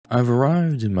I've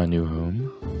arrived in my new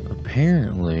home.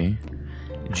 Apparently,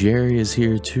 Jerry is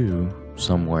here too,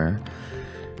 somewhere.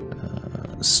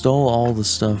 Stole all the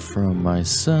stuff from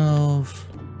myself.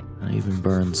 I even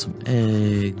burned some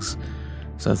eggs.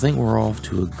 So I think we're off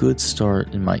to a good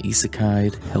start in my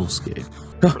isekai hellscape.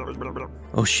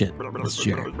 Oh shit, it's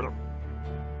Jerry.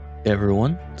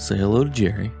 Everyone, say hello to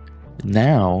Jerry.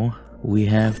 Now, we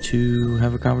have to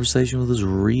have a conversation with his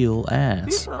real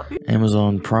ass.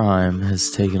 Amazon Prime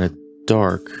has taken a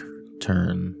dark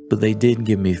turn, but they did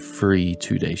give me free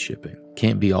 2-day shipping.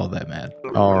 Can't be all that mad.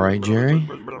 Alright, Jerry,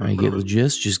 I get the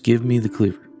gist, just give me the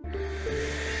cleaver.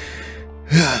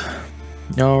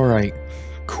 Alright,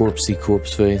 corpsey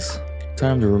corpse face.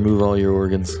 Time to remove all your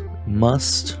organs.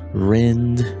 Must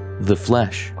rend the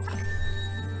flesh.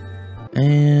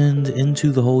 And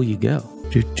into the hole you go.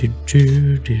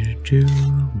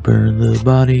 Burn the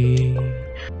body.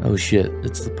 Oh shit,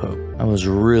 it's the Pope. I must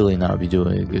really not be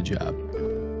doing a good job.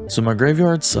 So my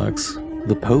graveyard sucks,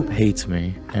 the Pope hates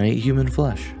me, and ate human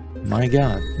flesh. My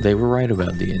god, they were right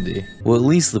about D&D. Well, at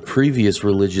least the previous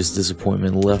religious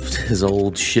disappointment left his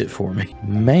old shit for me.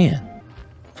 Man,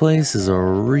 place is a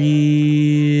real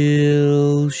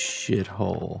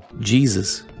shithole.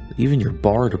 Jesus, even your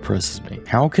bar depresses me.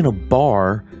 How can a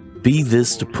bar be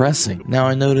this depressing? Now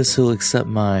I notice he'll accept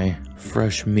my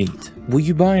fresh meat. Will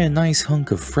you buy a nice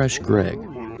hunk of fresh Greg?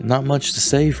 Not much to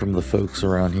say from the folks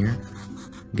around here.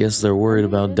 Guess they're worried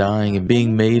about dying and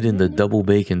being made into double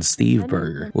bacon Steve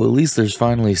burger. Well, at least there's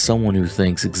finally someone who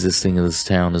thinks existing in this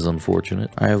town is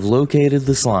unfortunate. I have located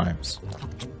the slimes.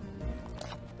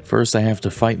 First I have to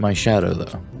fight my shadow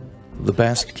though. The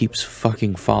bastard keeps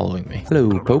fucking following me.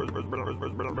 Hello, Pope.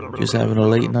 Just having a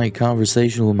late night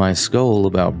conversation with my skull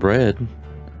about bread.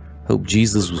 Hope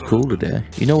Jesus was cool today.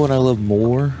 You know what I love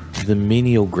more than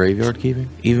menial graveyard keeping?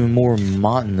 Even more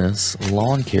monotonous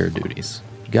lawn care duties.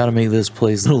 Gotta make this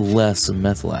place a little less a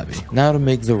meth labby. Now to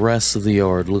make the rest of the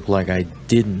yard look like I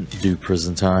didn't do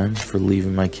prison time for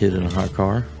leaving my kid in a hot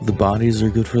car. The bodies are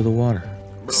good for the water.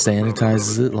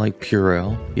 Sanitizes it like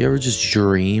Purell. You ever just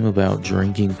dream about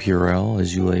drinking Purell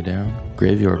as you lay down?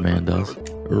 Graveyard man does.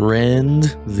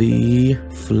 Rend the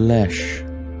flesh.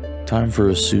 Time for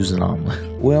a Susan omelet.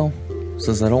 Well,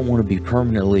 since I don't want to be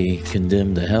permanently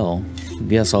condemned to hell,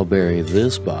 guess I'll bury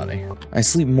this body. I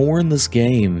sleep more in this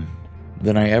game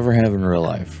than I ever have in real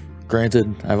life.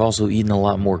 Granted, I've also eaten a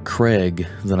lot more Craig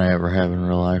than I ever have in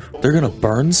real life. They're gonna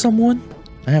burn someone?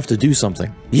 I have to do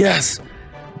something. Yes!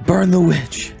 Burn the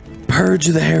witch! Purge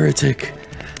the heretic!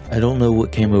 I don't know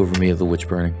what came over me at the witch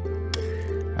burning.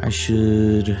 I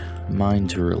should mind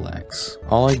to relax.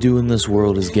 All I do in this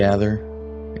world is gather,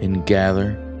 and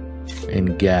gather,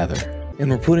 and gather.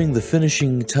 And we're putting the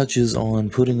finishing touches on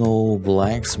putting old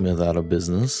blacksmith out of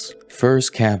business.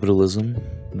 First capitalism,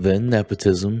 then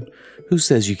nepotism. Who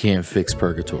says you can't fix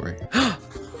purgatory?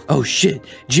 Oh shit,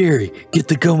 Jerry, get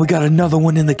the gun, we got another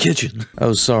one in the kitchen.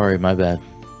 Oh sorry, my bad.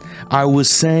 I was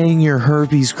saying your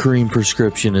herpes cream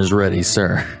prescription is ready,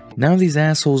 sir. Now these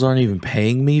assholes aren't even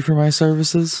paying me for my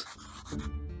services?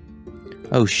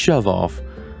 Oh, shove off.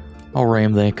 I'll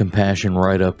ram that compassion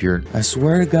right up your... I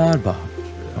swear to God, Bob,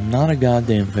 I'm not a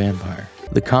goddamn vampire.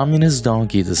 The communist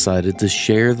donkey decided to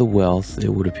share the wealth, it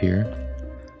would appear.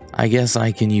 I guess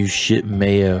I can use shit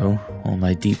mayo on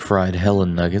my deep-fried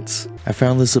Helen nuggets. I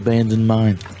found this abandoned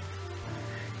mine.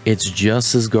 It's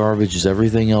just as garbage as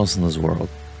everything else in this world.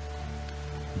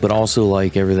 But also,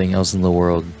 like everything else in the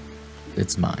world,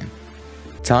 it's mine.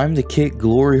 Time to kick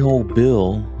Glory Hole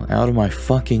Bill out of my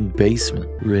fucking basement.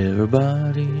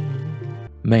 Riverbody.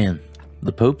 Man,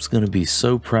 the Pope's gonna be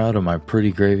so proud of my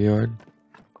pretty graveyard.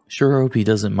 Sure hope he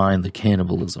doesn't mind the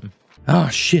cannibalism. Oh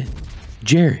shit.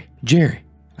 Jerry,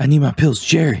 I need my pills,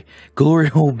 Jerry. Glory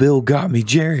Hole Bill got me,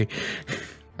 Jerry.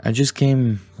 I just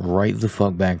came right the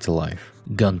fuck back to life.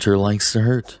 Gunter likes to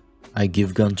hurt. I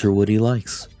give Gunter what he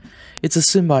likes. It's a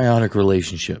symbiotic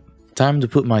relationship. Time to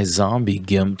put my zombie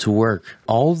gimp to work.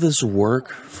 All this work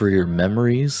for your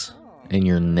memories and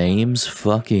your name's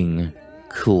fucking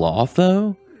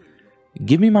Clotho?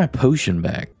 Give me my potion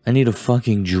back. I need a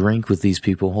fucking drink with these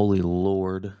people, holy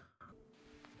lord.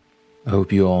 I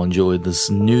hope you all enjoyed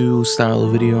this new style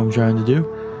of video I'm trying to do.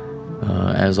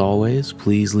 As always,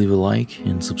 please leave a like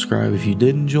and subscribe if you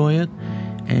did enjoy it.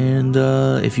 And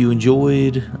if you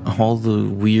enjoyed all the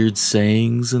weird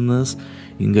sayings in this,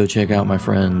 you can go check out my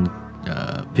friend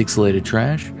Pixelated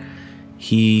Trash.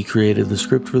 He created the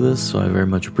script for this, so I very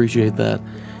much appreciate that.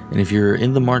 And if you're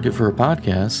in the market for a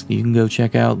podcast, you can go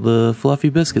check out the Fluffy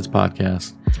Biscuits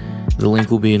podcast. The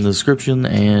link will be in the description,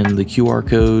 and the QR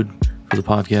code for the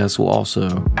podcast will also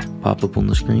pop up on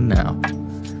the screen now.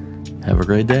 Have a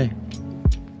great day.